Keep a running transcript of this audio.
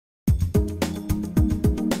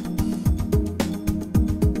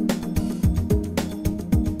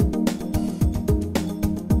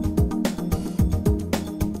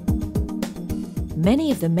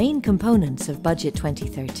Many of the main components of Budget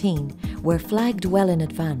 2013 were flagged well in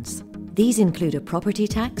advance. These include a property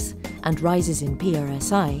tax and rises in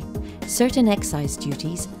PRSI, certain excise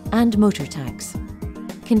duties and motor tax.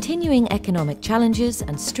 Continuing economic challenges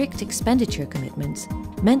and strict expenditure commitments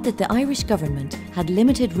meant that the Irish government had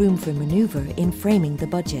limited room for manoeuvre in framing the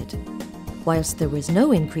budget. Whilst there was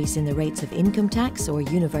no increase in the rates of income tax or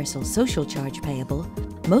universal social charge payable,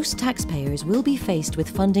 most taxpayers will be faced with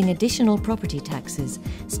funding additional property taxes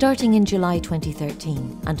starting in July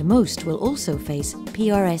 2013, and most will also face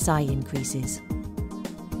PRSI increases.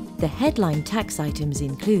 The headline tax items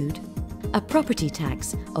include a property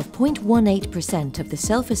tax of 0.18% of the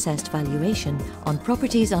self-assessed valuation on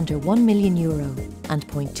properties under €1 million and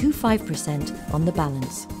 0.25% on the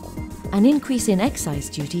balance. An increase in excise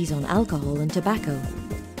duties on alcohol and tobacco.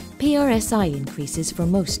 PRSI increases for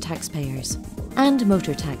most taxpayers. And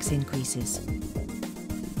motor tax increases.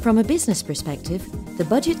 From a business perspective, the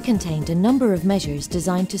budget contained a number of measures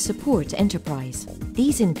designed to support enterprise.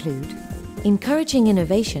 These include encouraging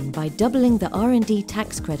innovation by doubling the R&D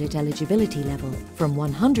tax credit eligibility level from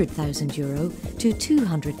 €100,000 to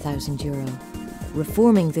 €200,000,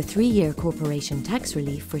 reforming the 3-year corporation tax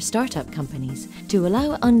relief for start-up companies to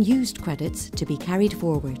allow unused credits to be carried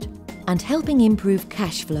forward, and helping improve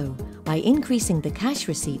cash flow by increasing the cash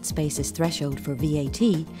receipts basis threshold for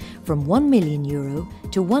VAT from €1 million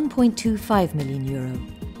to €1.25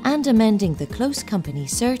 million, and amending the close company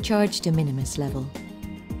surcharge de minimis level.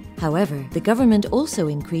 However, the government also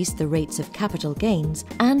increased the rates of capital gains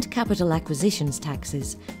and capital acquisitions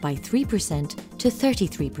taxes by 3% to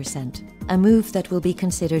 33%, a move that will be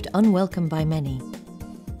considered unwelcome by many.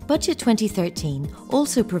 Budget 2013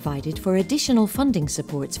 also provided for additional funding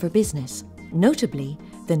supports for business. Notably,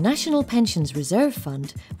 the National Pensions Reserve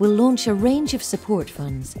Fund will launch a range of support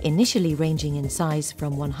funds, initially ranging in size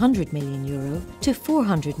from €100 million to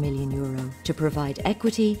 €400 million, to provide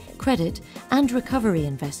equity, credit and recovery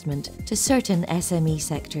investment to certain SME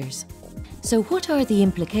sectors. So what are the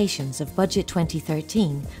implications of Budget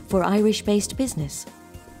 2013 for Irish-based business?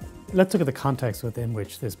 Let's look at the context within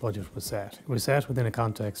which this budget was set. It was set within a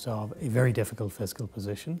context of a very difficult fiscal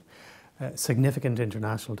position, significant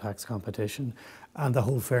international tax competition, and the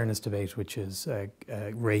whole fairness debate which is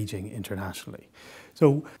raging internationally.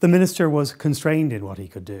 So the minister was constrained in what he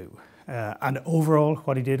could do. And overall,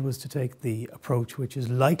 what he did was to take the approach which is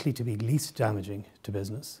likely to be least damaging to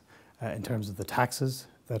business in terms of the taxes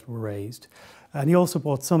that were raised. And he also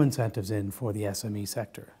brought some incentives in for the SME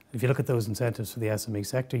sector. If you look at those incentives for the SME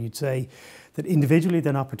sector, you'd say that individually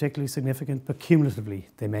they're not particularly significant, but cumulatively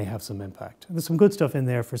they may have some impact. And there's some good stuff in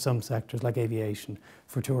there for some sectors like aviation,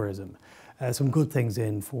 for tourism. Some good things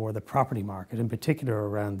in for the property market, in particular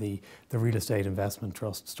around the real estate investment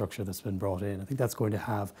trust structure that's been brought in. I think that's going to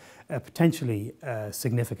have a potentially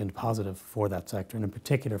significant positive for that sector, and in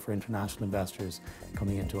particular for international investors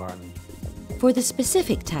coming into Ireland. For the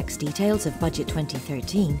specific tax details of Budget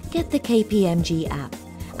 2013, get the KPMG app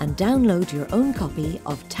and download your own copy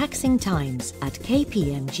of Taxing Times at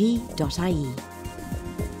kpmg.ie.